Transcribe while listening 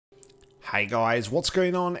Hey guys, what's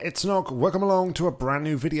going on? It's Nog. Welcome along to a brand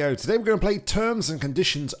new video. Today we're going to play Terms and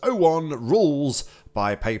Conditions 01 Rules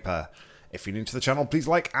by Paper. If you're new to the channel, please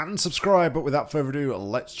like and subscribe, but without further ado,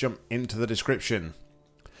 let's jump into the description.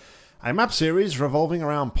 A map series revolving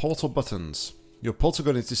around portal buttons. Your portal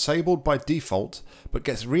gun is disabled by default, but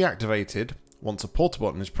gets reactivated once a portal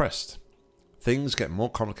button is pressed. Things get more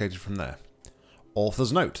complicated from there.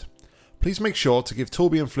 Author's note. Please make sure to give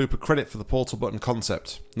Toolby and Flooper credit for the portal button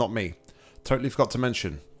concept, not me. Totally forgot to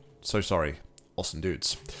mention. So sorry. Awesome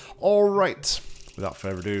dudes. Alright. Without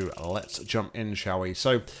further ado, let's jump in, shall we?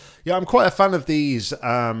 So, yeah, I'm quite a fan of these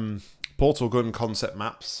portal gun concept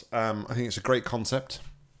maps. I think it's a great concept.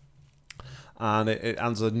 And it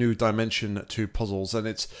adds a new dimension to puzzles. And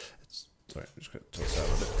sorry, I'm just going to talk that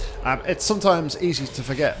a little bit. It's sometimes easy to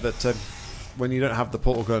forget that when you don't have the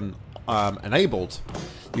portal gun enabled,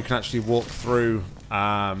 you can actually walk through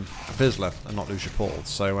a fizzler and not lose your portals.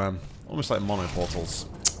 So, almost like mono portals.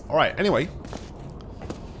 Alright, anyway.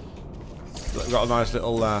 We've got a nice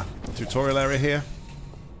little tutorial area here.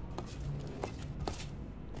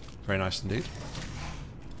 Very nice indeed.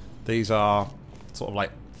 These are sort of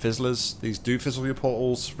like fizzlers. These do fizzle your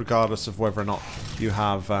portals, regardless of whether or not you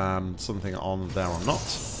have something on there or not.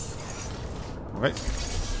 Okay.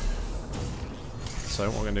 So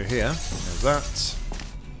what we're going to do here is that.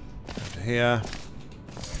 Over here.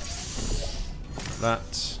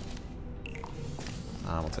 That.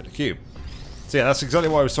 And we'll take the cube. So yeah, that's exactly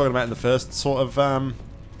what I was talking about in the first sort of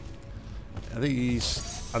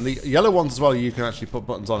these. And the yellow ones as well, you can actually put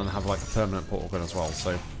buttons on and have like a permanent portal gun as well.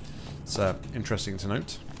 So it's interesting to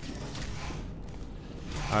note.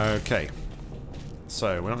 Okay.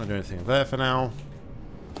 So we're not going to do anything there for now.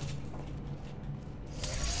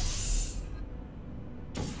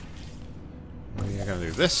 We're going to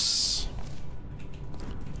do this.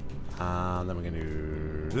 And then we're going to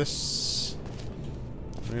do this.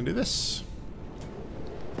 We're going to do this.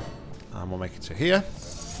 And we'll make it to here.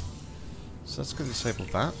 So let's go disable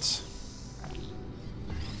that. So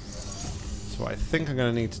what I think I'm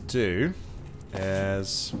going to need to do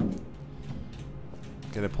is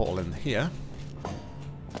get a portal in here.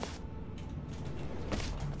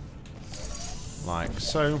 Like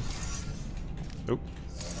so. Oop.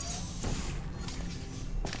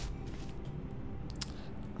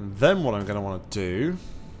 And then what I'm going to want to do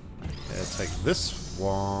is take this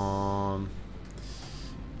one.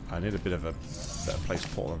 I need a bit of a better place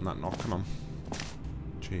portal than that. No, come on.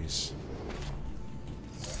 Jeez.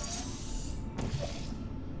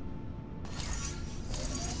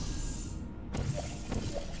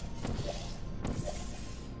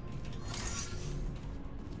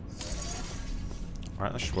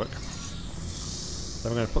 Alright, that should work.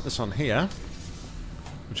 Then we're going to put this on here,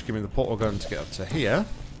 which will give me the portal gun to get up to here.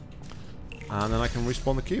 And then I can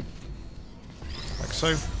respawn the cube. Like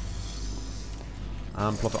so.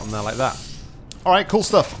 And plop it on there like that. Alright, cool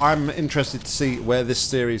stuff. I'm interested to see where this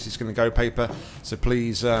series is going to go, Paper. So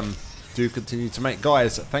please do continue to make.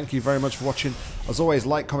 Guys, thank you very much for watching. As always,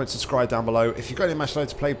 like, comment, subscribe down below. If you've got any match to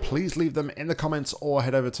play, please leave them in the comments or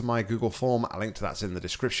head over to my Google form. A link to that's in the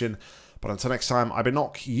description. But until next time, I've been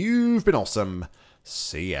Nock. You've been awesome.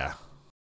 See ya.